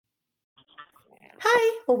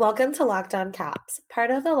Welcome to Locked On Caps, part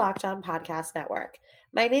of the Locked On Podcast Network.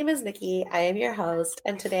 My name is Nikki. I am your host,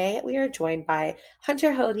 and today we are joined by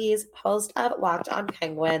Hunter Hodes, host of Locked On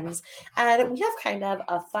Penguins. And we have kind of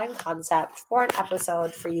a fun concept for an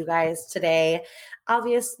episode for you guys today.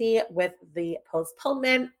 Obviously, with the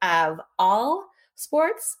postponement of all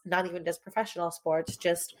sports, not even just professional sports,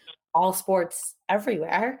 just all sports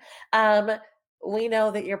everywhere. We know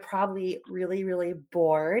that you're probably really, really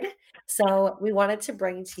bored. So we wanted to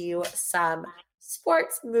bring to you some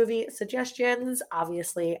sports movie suggestions,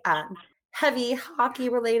 obviously heavy hockey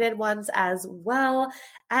related ones as well.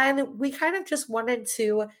 And we kind of just wanted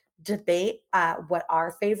to debate what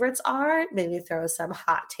our favorites are, maybe throw some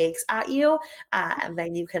hot takes at you, and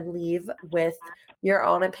then you can leave with your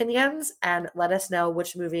own opinions and let us know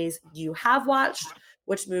which movies you have watched,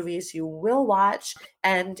 which movies you will watch,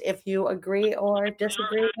 and if you agree or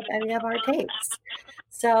disagree with any of our takes.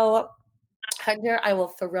 So, Hunter, I will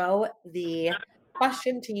throw the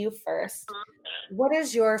question to you first. What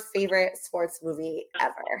is your favorite sports movie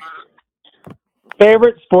ever?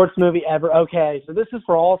 Favorite sports movie ever? Okay, so this is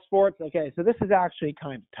for all sports. Okay, so this is actually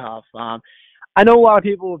kind of tough. I know a lot of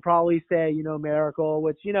people would probably say, Miracle,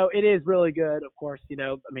 which, it is really good. Of course,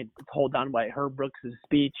 it's all done by Herb Brooks'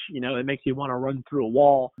 speech. It makes you want to run through a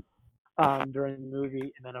wall during the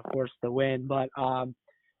movie, and then, of course, the win. But,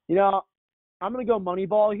 I'm going to go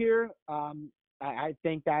Moneyball here. I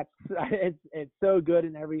think that's it's so good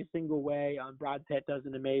in every single way. Brad Pitt does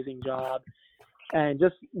an amazing job. And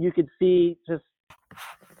just you could see just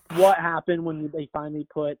what happened when they finally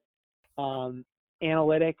put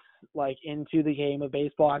analytics into the game of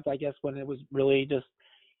baseball. I guess when it was really just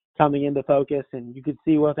coming into focus, and you could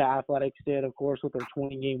see what the Athletics did, of course, with their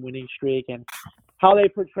 20-game winning streak and how they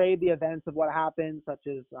portrayed the events of what happened, such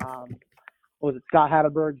as was it Scott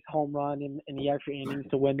Hatteberg's home run in the extra innings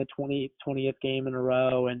to win the 20th game in a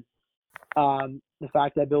row, and the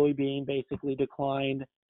fact that Billy Beane basically declined.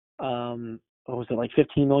 What was it, like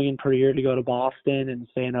 $15 million per year to go to Boston and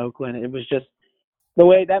stay in Oakland? It was just the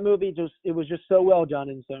way that movie it was just so well done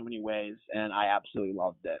in so many ways, and I absolutely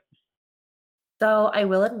loved it. So I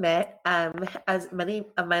will admit, as many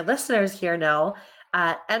of my listeners here know,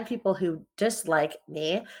 and people who dislike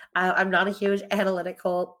me, I'm not a huge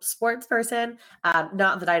analytical sports person.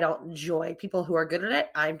 Not that I don't enjoy people who are good at it.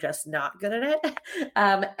 I'm just not good at it.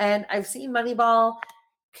 And I've seen Moneyball,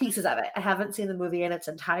 pieces of it. I haven't seen the movie in its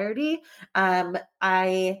entirety.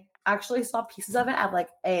 I actually saw pieces of it at like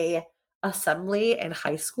a assembly in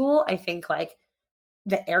high school. I think like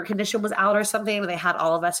the air condition was out or something, and they had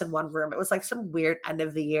all of us in one room. It was like some weird end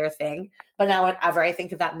of the year thing. But now whenever I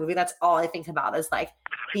think of that movie, that's all I think about is like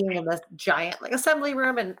being in this giant like assembly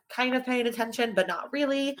room and kind of paying attention, but not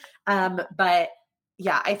really. But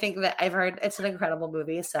yeah, I think that I've heard it's an incredible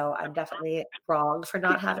movie, so I'm definitely wrong for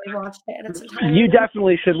not having watched it in its You entirety.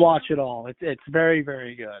 definitely should watch it all. It's very,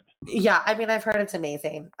 very good. Yeah, I mean, I've heard it's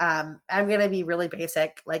amazing. I'm gonna be really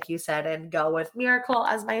basic, like you said, and go with Miracle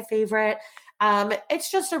as my favorite. It's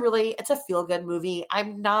just it's a feel good movie.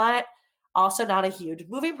 I'm not a huge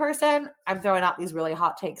movie person. I'm throwing out these really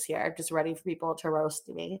hot takes here. I'm just ready for people to roast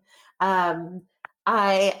me. Um,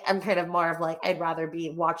 I am kind of more of like I'd rather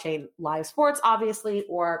be watching live sports, obviously,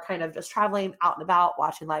 or kind of just traveling out and about,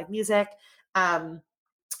 watching live music.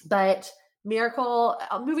 But Miracle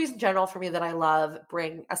movies in general for me that I love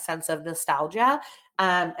bring a sense of nostalgia.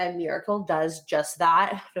 And Miracle does just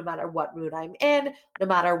that. No matter what mood I'm in, no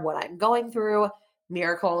matter what I'm going through,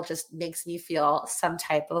 Miracle just makes me feel some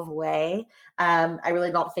type of way. I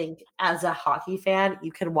really don't think, as a hockey fan,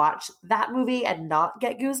 you can watch that movie and not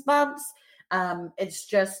get goosebumps. It's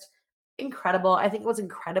just incredible. I think it was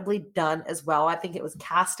incredibly done as well. I think it was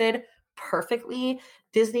casted perfectly.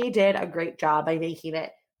 Disney did a great job by making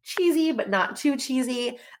it cheesy, but not too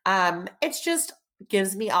cheesy. It's just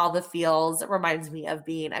gives me all the feels. It reminds me of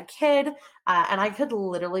being a kid, and I could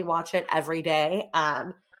literally watch it every day.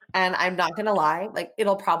 And I'm not gonna lie, like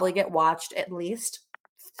it'll probably get watched at least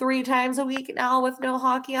 3 times a week now with no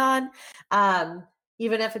hockey on. Um,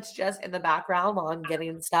 Even if it's just in the background while I'm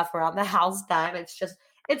getting stuff around the house done.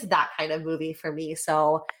 It's that kind of movie for me.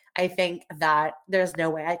 So I think that there's no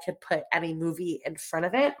way I could put any movie in front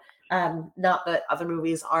of it. Not that other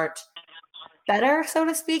movies aren't better, so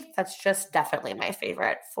to speak. That's just definitely my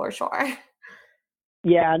favorite for sure.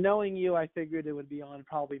 Yeah, knowing you, I figured it would be on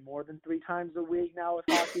probably more than 3 times a week now with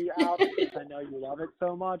hockey out, since I know you love it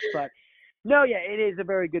so much. But no, yeah, it is a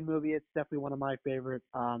very good movie. It's definitely one of my favorite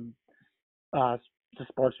uh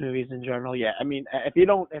sports movies in general. Yeah, I mean,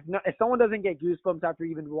 if someone doesn't get goosebumps after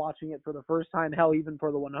even watching it for the first time, hell, even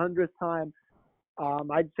for the 100th time,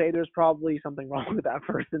 I'd say there's probably something wrong with that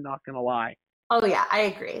person. Not gonna lie. Oh yeah, I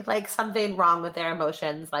agree. Like something wrong with their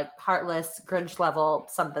emotions, like heartless, Grinch level,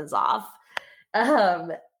 something's off.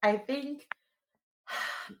 Um, I think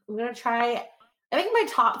I'm gonna try. I think my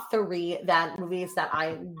top three then movies that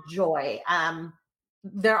I enjoy.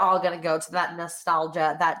 They're all gonna go to that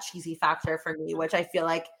nostalgia, that cheesy factor for me, which I feel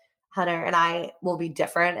like Hunter and I will be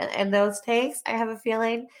different in those takes. I have a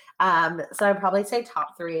feeling. So I'd probably say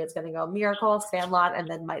top three. It's gonna go Miracle, Sandlot, and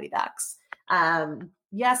then Mighty Ducks.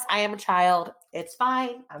 Yes, I am a child. It's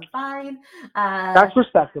fine. I'm fine. That's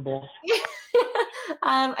respectable.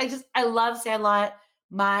 I love Sandlot.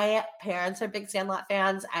 My parents are big Sandlot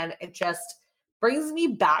fans, and it just brings me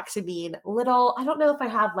back to being little. I don't know if I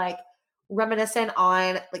have like reminiscent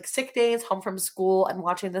on like sick days home from school and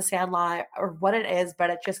watching the Sandlot or what it is, but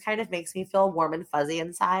it just kind of makes me feel warm and fuzzy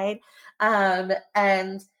inside. And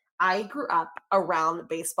I grew up around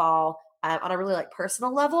baseball on a really like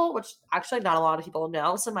personal level, which actually not a lot of people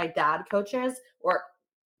know. So my dad coached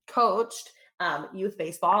youth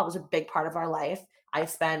baseball. It was a big part of our life. I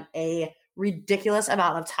spent a ridiculous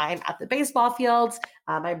amount of time at the baseball fields.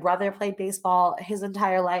 My brother played baseball his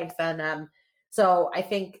entire life. And so I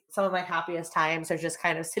think some of my happiest times are just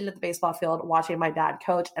kind of sitting at the baseball field, watching my dad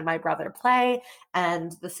coach and my brother play.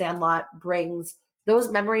 And The Sandlot brings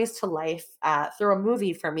those memories to life through a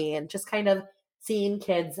movie for me, and just kind of seeing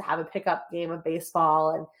kids have a pickup game of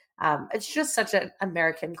baseball. And it's just such an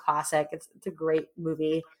American classic. It's a great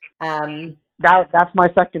movie. That's my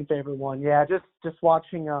second favorite one. Yeah, just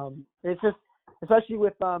watching it's just especially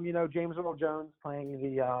with James Earl Jones playing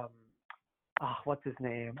the what's his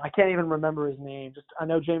name? I can't even remember his name. Just I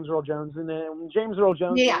know James Earl Jones in it. When James Earl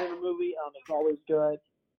Jones is Yeah. in a movie, it's always good.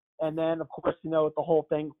 And then of course with the whole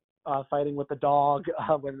thing fighting with the dog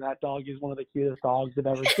when that dog is one of the cutest dogs I've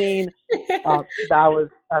ever seen.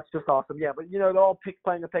 That's just awesome. Yeah, but they're all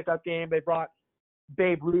playing a pickup game. They brought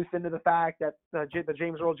Babe Ruth into the fact that the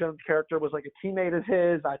James Earl Jones character was like a teammate of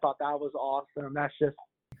his. I thought that was awesome.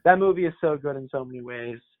 That movie is so good in so many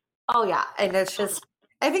ways. Oh yeah, and it's just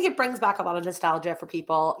I think it brings back a lot of nostalgia for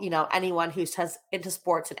people, anyone who's into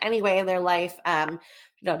sports in any way in their life.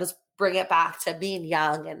 Just bring it back to being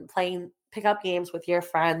young and playing pickup games with your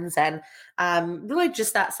friends, and really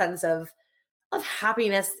just that sense of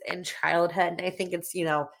happiness in childhood. And I think it's,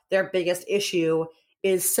 their biggest issue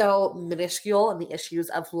is so minuscule in the issues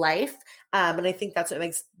of life. And I think that's what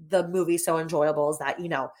makes the movie so enjoyable is that,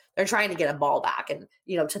 they're trying to get a ball back. And,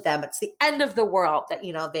 to them, it's the end of the world that,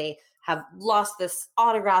 they have lost this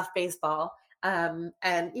autographed baseball. And,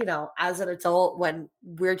 as an adult, when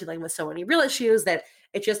we're dealing with so many real issues that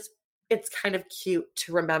it's kind of cute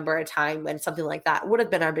to remember a time when something like that would have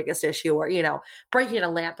been our biggest issue, or, breaking a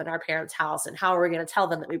lamp in our parents' house and how are we going to tell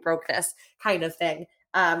them that we broke this kind of thing.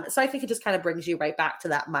 So I think it just kind of brings you right back to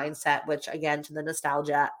that mindset, which again, to the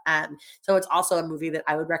nostalgia. So it's also a movie that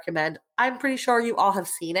I would recommend. I'm pretty sure you all have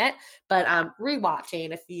seen it, but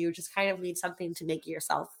rewatching if you just kind of need something to make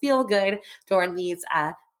yourself feel good during these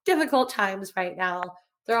difficult times right now,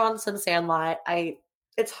 throw on some Sandlot.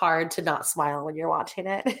 It's hard to not smile when you're watching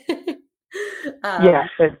it. Yeah,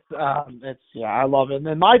 I love it. And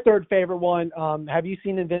then my third favorite one, have you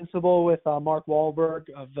seen Invincible with Mark Wahlberg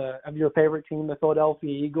of your favorite team, the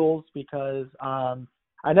Philadelphia Eagles? Because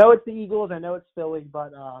I know it's the Eagles, I know it's Philly,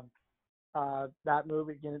 but that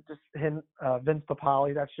movie, just him, Vince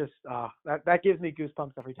Papale, that's just that gives me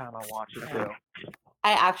goosebumps every time I watch it too.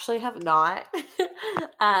 I actually have not.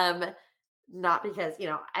 Not because,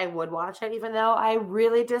 I would watch it even though I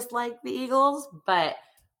really dislike the Eagles, but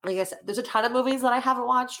like I said, there's a ton of movies that I haven't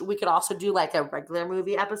watched. We could also do like a regular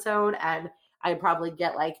movie episode, and I'd probably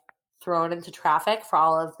get like thrown into traffic for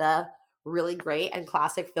all of the really great and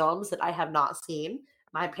classic films that I have not seen.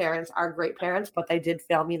 My parents are great parents, but they did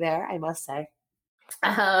fail me there, I must say.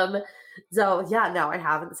 So yeah, no, I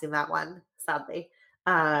haven't seen that one, sadly.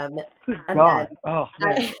 And God, then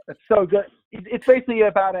man, it's so good. It's basically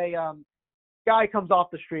about a guy comes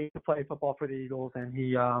off the street to play football for the Eagles, and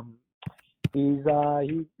he made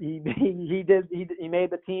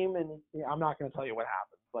the team, and I'm not going to tell you what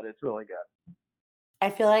happens, but it's really good. I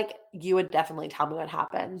feel like you would definitely tell me what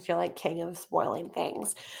happened. You're like king of spoiling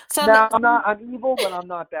things. So no, I'm not. I'm evil, but I'm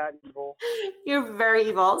not that evil. You're very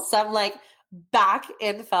evil. Some like back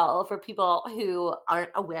info for people who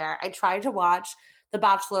aren't aware. I tried to watch The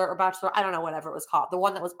Bachelor or Bachelor, I don't know, whatever it was called, the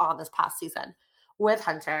one that was on this past season with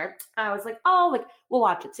Hunter. I was like, oh, like we'll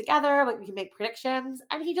watch it together. Like we can make predictions.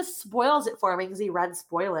 And he just spoils it for me because he read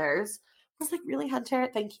spoilers. I was like, really, Hunter?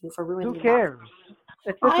 Thank you for ruining Who cares?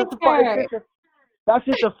 That's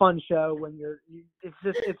just a fun show when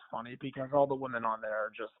it's funny because all the women on there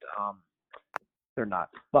are just they're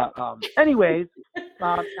nuts. But anyways,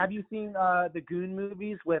 have you seen the Goon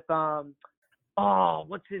movies with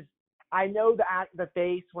what's his? I know the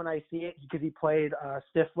face when I see it because he played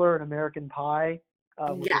Stifler in American Pie,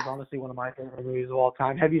 which is honestly one of my favorite movies of all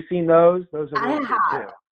time. Have you seen those? Those are really good too.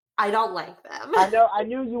 I don't like them. I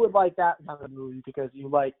knew you would like that kind of movie because you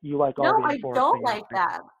like all No, the I enforcing. don't like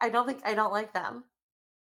them. I don't like them.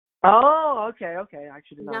 Oh, okay. I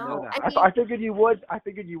actually did not know that. I mean, I figured you would. I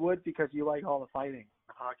figured you would because you like all the fighting,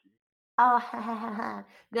 the hockey. Oh,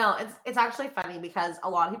 no, it's actually funny because a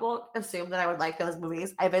lot of people assume that I would like those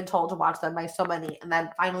movies. I've been told to watch them by so many, and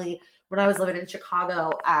then finally, when I was living in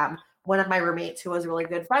Chicago, one of my roommates, who was a really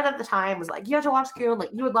good friend at the time, was like, "You have to watch Goon,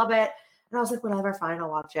 like you would love it." And I was like, "Whatever, fine,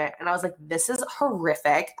 I'll watch it." And I was like, "This is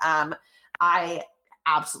horrific." I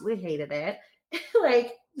absolutely hated it,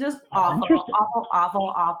 like just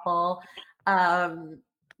awful.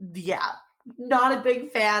 Yeah, not a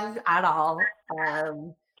big fan at all.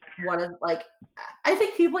 I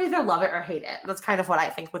think people either love it or hate it. That's kind of what I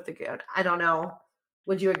think with the Goon. I don't know.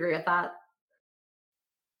 Would you agree with that?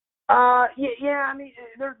 Yeah. I mean,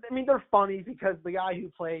 they're funny because the guy who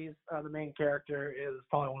plays the main character is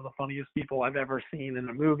probably one of the funniest people I've ever seen in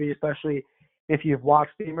a movie. Especially if you've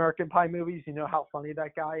watched the American Pie movies, you know how funny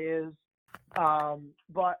that guy is.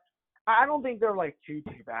 But I don't think they're like too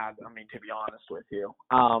bad. I mean, to be honest with you.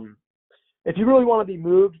 If you really want to be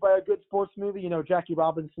moved by a good sports movie, Jackie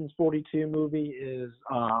Robinson's 42 movie is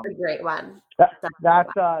a great one. It's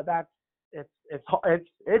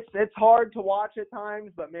hard to watch at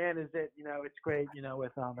times, but man, is it it's great.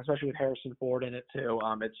 With especially with Harrison Ford in it too.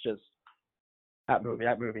 It's just that movie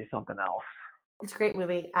is something else. It's a great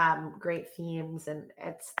movie. Great themes, and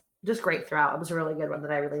it's just great throughout. It was a really good one that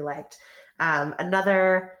I really liked.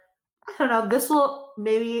 Another. I don't know.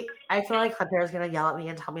 I feel like Hunter is going to yell at me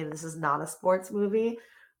and tell me this is not a sports movie,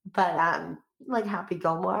 but like Happy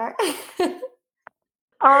Gilmore.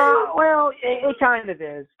 Well, it kind of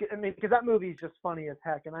is. I mean, because that movie is just funny as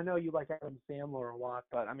heck, and I know you like Adam Sandler a lot,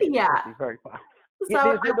 but I mean, yeah, he's very funny.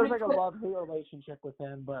 So there's like a love-hate relationship with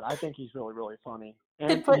him, but I think he's really, really funny.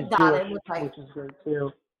 And put he's that Jewish, which is great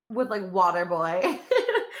too. With like Waterboy.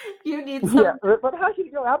 You need some. Yeah, but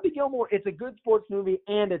Happy Gilmore, it's a good sports movie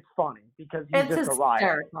and it's funny because he's just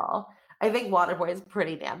hysterical. I think Waterboy is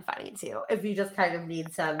pretty damn funny too. If you just kind of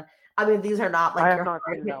need some, I mean, these are not like I have not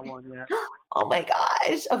seen that one yet. Oh my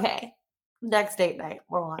gosh. Okay. Next date night,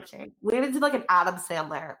 we're watching. We need to do like an Adam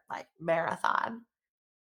Sandler like marathon.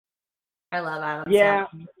 I love Adam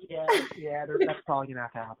Sandler. Yeah. That's probably gonna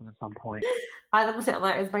have to happen at some point. Adam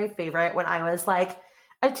Sandler is my favorite. When I was like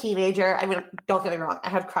a teenager, I mean, don't get me wrong, I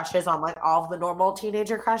had crushes on like all of the normal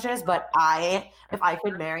teenager crushes, but if I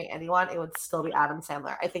could marry anyone, it would still be Adam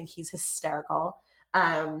Sandler. I think he's hysterical.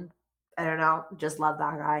 I don't know, just love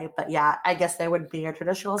that guy. But yeah, I guess they wouldn't be your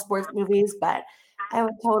traditional sports movies, but I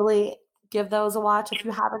would totally give those a watch if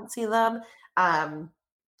you haven't seen them. I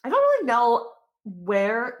don't really know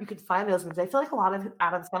where you could find those movies. I feel like a lot of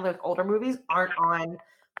Adam Sandler's older movies aren't on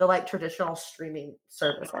the like traditional streaming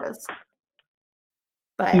services.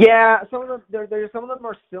 But yeah, some of them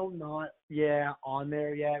are still not on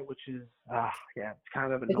there yet, which is it's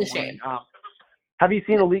kind of annoying. It's a shame. Have you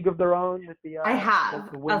seen A League of Their Own with the I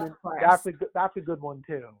have, the women? Of course. That's a good one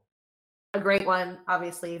too. A great one,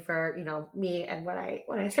 obviously, for me and what I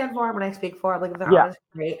stand for, when I speak for. League of Their Own is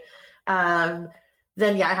great.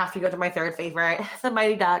 Then I have to go to my third favorite, the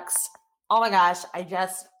Mighty Ducks. Oh my gosh, I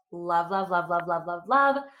just love.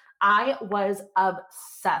 I was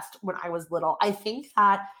obsessed when I was little. I think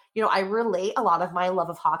that, I relate a lot of my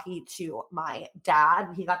love of hockey to my dad,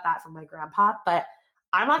 and he got that from my grandpa. But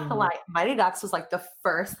I'm not gonna lie, Mighty Ducks was like the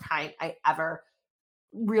first time I ever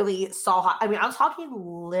really saw hockey. I mean, I was talking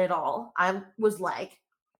little. I was like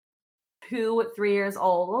 2-3 years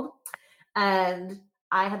old, and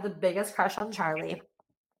I had the biggest crush on Charlie.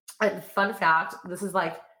 And fun fact, this is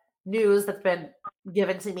like news that's been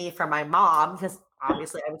given to me from my mom, because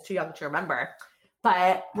obviously I was too young to remember.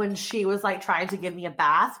 But when she was like trying to give me a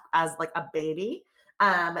bath as like a baby,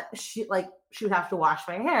 she would have to wash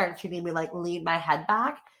my hair, and she'd need me like lean my head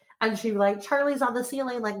back, and she'd be like, "Charlie's on the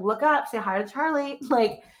ceiling, like look up, say hi to Charlie,"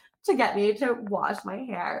 like to get me to wash my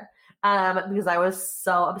hair. Because I was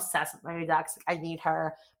so obsessed with Mighty Ducks. Like, I need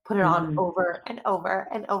her, put it on over and over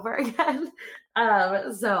and over again.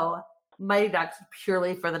 So Mighty Ducks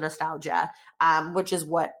purely for the nostalgia, which is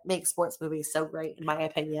what makes sports movies so great, in my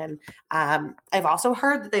opinion. I've also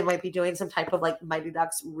heard that they might be doing some type of like Mighty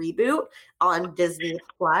Ducks reboot on Disney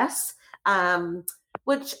Plus,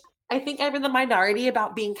 which I think I'm in the minority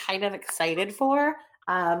about being kind of excited for.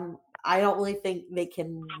 I don't really think they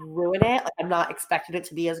can ruin it. Like, I'm not expecting it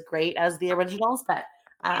to be as great as the originals, but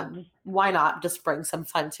why not just bring some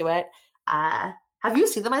fun to it? Have you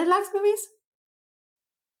seen the Mighty Ducks movies?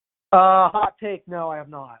 Hot take, no, I have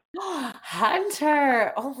not.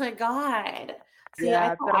 Hunter, oh my God. See, I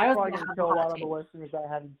Yeah, thought that's I was probably gonna gonna have a kill a hot lot of the take. listeners that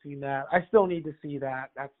haven't seen that. I still need to see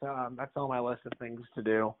that. That's on my list of things to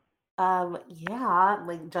do. Yeah, I'm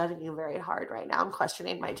like judging you very hard right now. I'm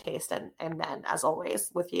questioning my taste and then as always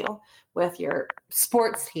with you with your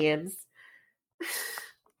sports teams.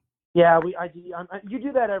 Yeah, you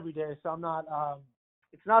do that every day, so I'm not.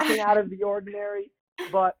 It's nothing out of the ordinary.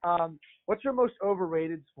 But what's your most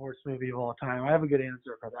overrated sports movie of all time? I have a good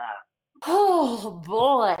answer for that. Oh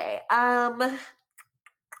boy.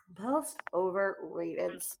 Most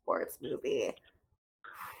overrated sports movie.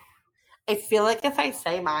 I feel like if I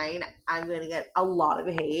say mine, I'm gonna get a lot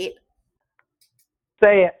of hate.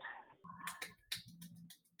 Say it.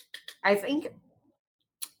 I think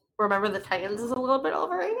Remember the Titans is a little bit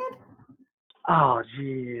overrated. Oh,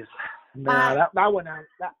 jeez. No, Uh,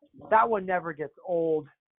 that one never gets old.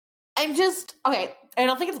 I'm just okay. I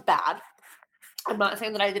don't think it's bad. I'm not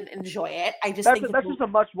saying that I didn't enjoy it. I just think That's just a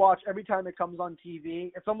must watch every time it comes on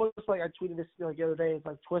TV. It's almost like I tweeted this like the other day. It's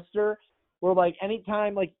like Twister, where like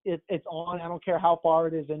anytime like it's on, I don't care how far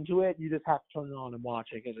it is into it, you just have to turn it on and watch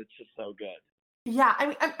it because it's just so good. yeah. I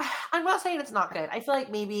mean, I'm not saying it's not good. I feel like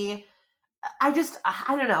maybe I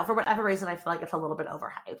don't know, for whatever reason I feel like it's a little bit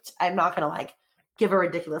overhyped. I'm not gonna like give a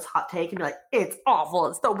ridiculous hot take and be like it's awful,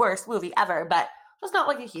 it's the worst movie ever, but just not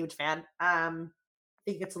like a huge fan. I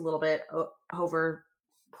think it's a little bit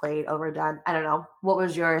overplayed, overdone. I don't know. What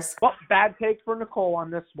was yours? Well, bad take for Nicole on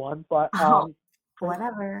this one, but Oh,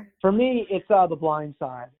 whatever. for me, it's The Blind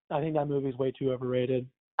Side. I think that movie's way too overrated.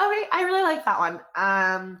 Okay, I really like that one.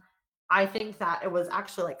 I think that it was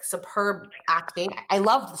actually like superb acting. I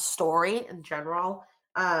love the story in general.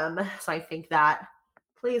 So I think that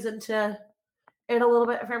plays into it a little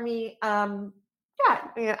bit for me.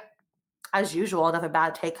 Yeah, as usual, another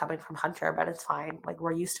bad take coming from Hunter, but it's fine. Like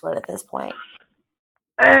we're used to it at this point.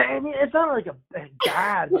 I mean, it's not like a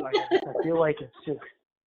bad, but like, I feel like it's just.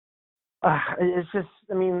 It's just,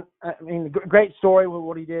 I mean, great story with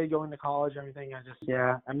what he did going to college, and everything.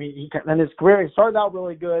 I mean, and his career, he started out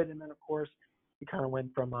really good, and then of course he kind of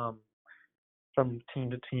went from team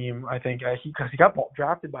to team. I think because he got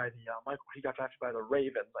drafted by he got drafted by the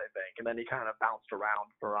Ravens, I think, and then he kind of bounced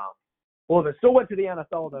around for well, they still went to the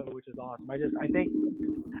NFL though, which is awesome. I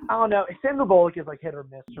don't know. Sandra Bullock is like hit or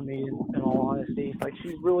miss for me, in all honesty. Like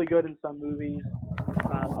she's really good in some movies.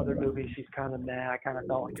 Other movies, she's kind of meh. I kind of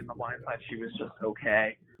felt like in The Blind Side she was just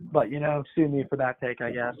okay. But, sue me for that take,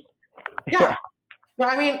 I guess. Yeah. No,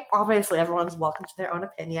 I mean, obviously, everyone's welcome to their own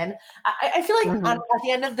opinion. I feel like at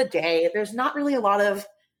the end of the day, there's not really a lot of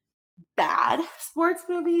bad sports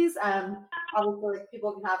movies. Obviously, like,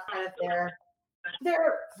 people can have kind of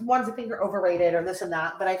their ones I think are overrated or this and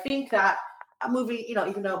that. But I think that a movie,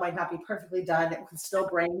 even though it might not be perfectly done, it can still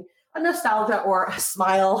bring a nostalgia or a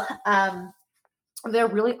smile. There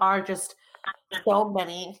really are just so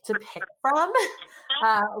many to pick from,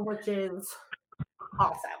 which is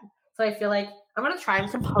awesome. So I feel like I'm going to try and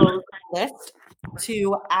compose a list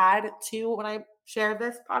to add to when I share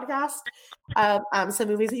this podcast some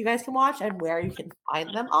movies that you guys can watch and where you can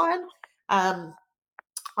find them on. I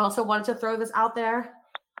also wanted to throw this out there.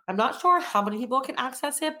 I'm not sure how many people can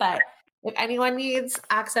access it, but if anyone needs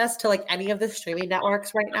access to like any of the streaming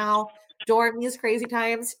networks right now during these crazy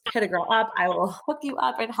times, hit a girl up. I will hook you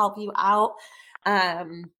up and help you out.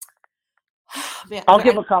 Man, I'll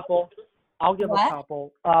give a couple.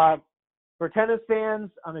 What? For tennis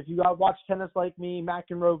fans, if you watch tennis like me,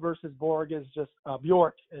 McEnroe versus Bjork is just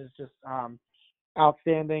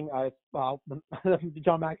outstanding. John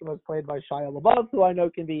McEnroe is played by Shia LaBeouf, who I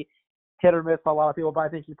know can be hit or miss by a lot of people, but I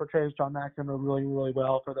think he portrays John McEnroe really, really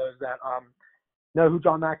well. For those that know who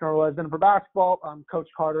John McEnroe was, and for basketball, Coach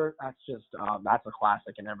Carter, that's a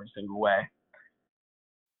classic in every single way.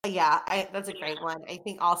 Yeah, that's a great one. I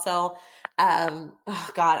think also,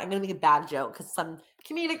 oh God, I'm gonna make a bad joke because some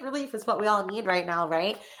comedic relief is what we all need right now,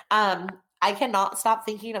 right? I cannot stop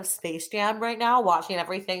thinking of Space Jam right now, watching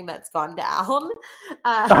everything that's gone down.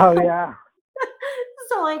 Oh yeah.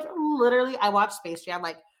 So like literally, I watched Space Jam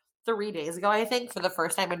like 3 days ago, I think, for the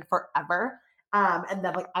first time in forever. And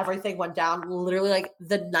then like everything went down literally like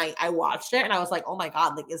the night I watched it, and I was like, oh my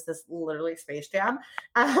God, like is this literally Space Jam?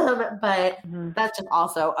 But that's just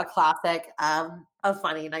also a classic, a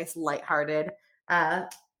funny, nice, lighthearted,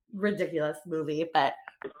 ridiculous movie. But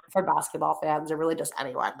for basketball fans or really just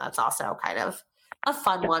anyone, that's also kind of a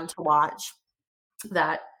fun one to watch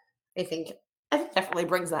that I think I think definitely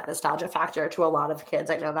brings that nostalgia factor to a lot of kids.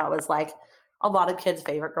 I know that was like a lot of kids'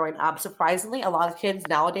 favorite growing up. Surprisingly, a lot of kids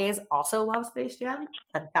nowadays also love Space Jam.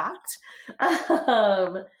 Fun fact.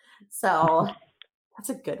 Um, so that's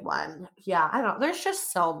a good one. Yeah, I don't. There's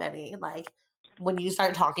just so many. Like when you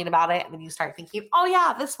start talking about it, and then you start thinking, "Oh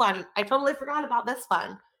yeah, this one. I totally forgot about this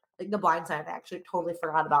one." Like The Blind Side, I actually totally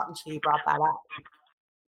forgot about until you brought that up.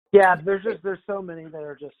 Yeah, there's so many that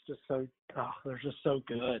are just so they're just so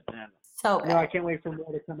good, man. So You know, I good. can't wait for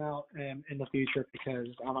more to come out in the future because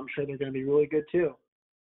I'm sure they're going to be really good too.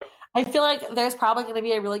 I feel like there's probably going to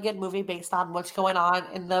be a really good movie based on what's going on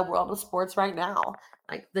in the world of sports right now.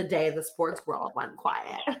 Like the day the sports world went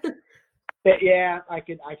quiet. But yeah, I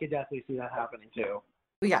could definitely see that happening too.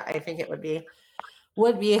 Yeah, I think it would be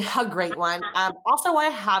a great one. Also, while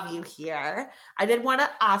I have you here, I did want to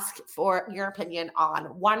ask for your opinion on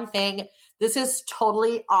one thing. This is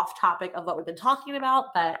totally off topic of what we've been talking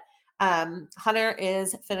about, but Hunter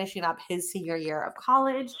is finishing up his senior year of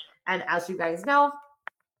college. And as you guys know,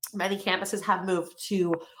 many campuses have moved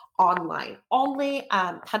to online only.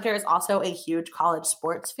 Hunter is also a huge college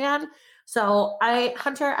sports fan. So,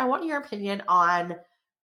 Hunter, I want your opinion on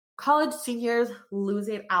college seniors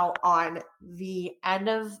losing out on the end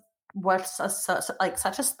of what's like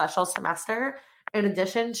such a special semester, in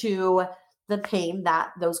addition to the pain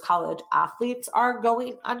that those college athletes are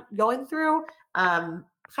going through.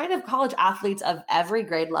 Kind of college athletes of every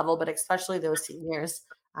grade level, but especially those seniors.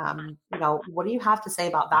 What do you have to say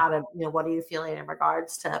about that? And what are you feeling in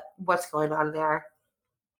regards to what's going on there?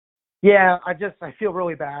 Yeah, I feel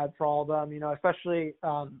really bad for all of them. You know, especially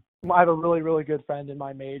I have a really good friend in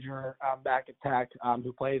my major back at Tech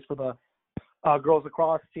who plays for the girls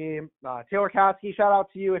lacrosse team. Taylor Kasky, shout out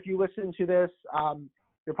to you if you listen to this.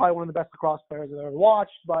 You're probably one of the best lacrosse players I've ever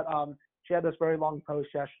watched. But she had this very long post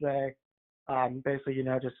yesterday, basically,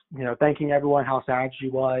 just thanking everyone how sad she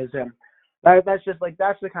was, and that's just like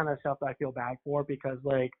that's the kind of stuff that I feel bad for because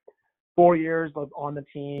like 4 years on the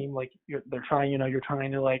team, like they're trying, you're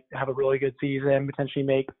trying to like have a really good season, potentially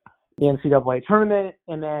make the NCAA tournament,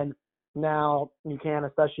 and then now you can,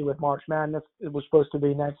 especially with March Madness. It was supposed to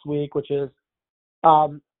be next week, which is a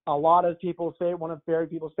lot of people's favorite, one of very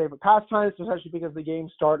people's favorite pastimes, especially because the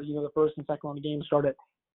games start, the first and second round of games start at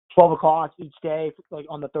 12 o'clock each day, like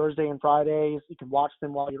on the Thursday and Fridays. You can watch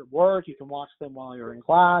them while you're at work. You can watch them while you're in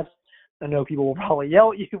class. I know people will probably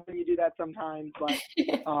yell at you when you do that sometimes, but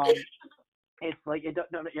it's like I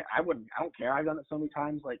don't care. I've done it so many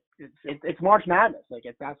times. Like it's March Madness. Like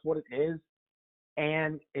that's what it is,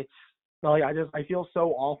 and it's like I feel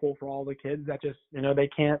so awful for all the kids that just they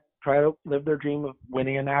can't try to live their dream of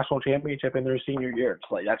winning a national championship in their senior year.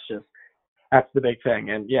 It's like that's the big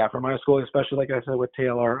thing. And yeah, for my school, especially like I said with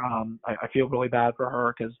Taylor, I feel really bad for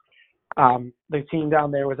her because the team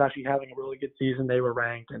down there was actually having a really good season. They were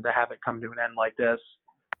ranked, and to have it come to an end like this,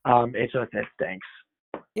 it stinks.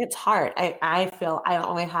 It's hard. I feel I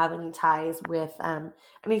don't really have any ties with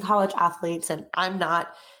any college athletes, and I'm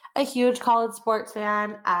not a huge college sports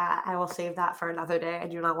fan. I will save that for another day. I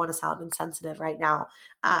do not want to sound insensitive right now,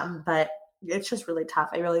 but it's just really tough.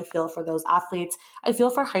 I really feel for those athletes. I feel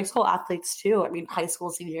for high school athletes too. I mean, high school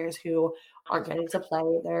seniors who aren't getting to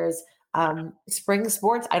play. There's spring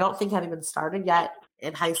sports. I don't think have even started yet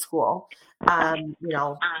in high school.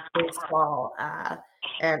 Baseball.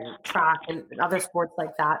 And track and other sports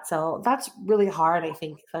like that. So that's really hard, I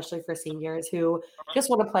think, especially for seniors who just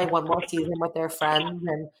want to play one more season with their friends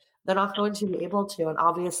and they're not going to be able to. And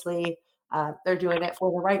obviously, they're doing it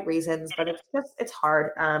for the right reasons, but it's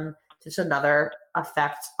hard. Just another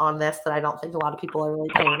effect on this that I don't think a lot of people are really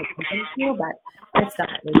paying attention to, but it's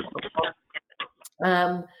definitely difficult.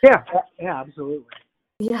 Yeah, absolutely.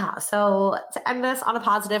 Yeah, so to end this on a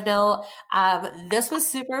positive note, this was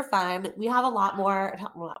super fun. We have a lot more,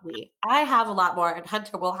 not we, I have a lot more, and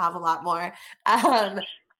Hunter will have a lot more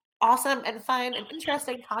awesome and fun and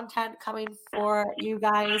interesting content coming for you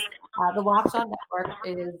guys. The Locked On Network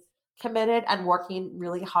is committed and working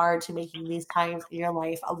really hard to making these times in your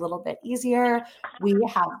life a little bit easier. We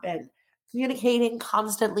have been communicating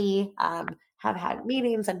constantly, have had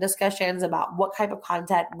meetings and discussions about what type of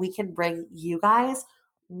content we can bring you guys.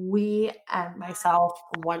 We and myself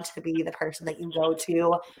want to be the person that you go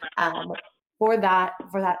to for that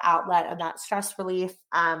outlet and that stress relief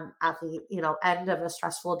at the end of a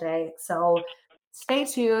stressful day. So stay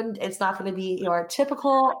tuned. It's not going to be your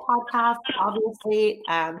typical podcast, obviously.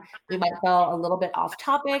 We might go a little bit off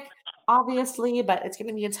topic, obviously, but it's going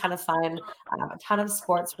to be a ton of fun, a ton of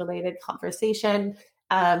sports related conversation.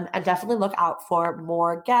 And definitely look out for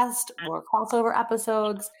more guests, more crossover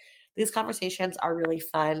episodes. these conversations are really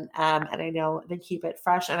fun. And I know they keep it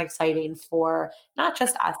fresh and exciting for not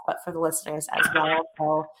just us, but for the listeners as well.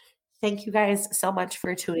 So thank you guys so much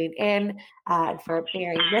for tuning in and for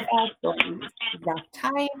bearing with us during these rough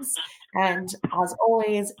times. And as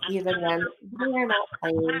always, even when we are not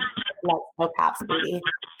playing, let's go Caps, baby.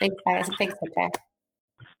 Thanks, guys. Thanks, Hunter.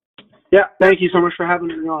 Yeah, thank you so much for having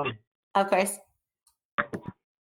me on. Of course.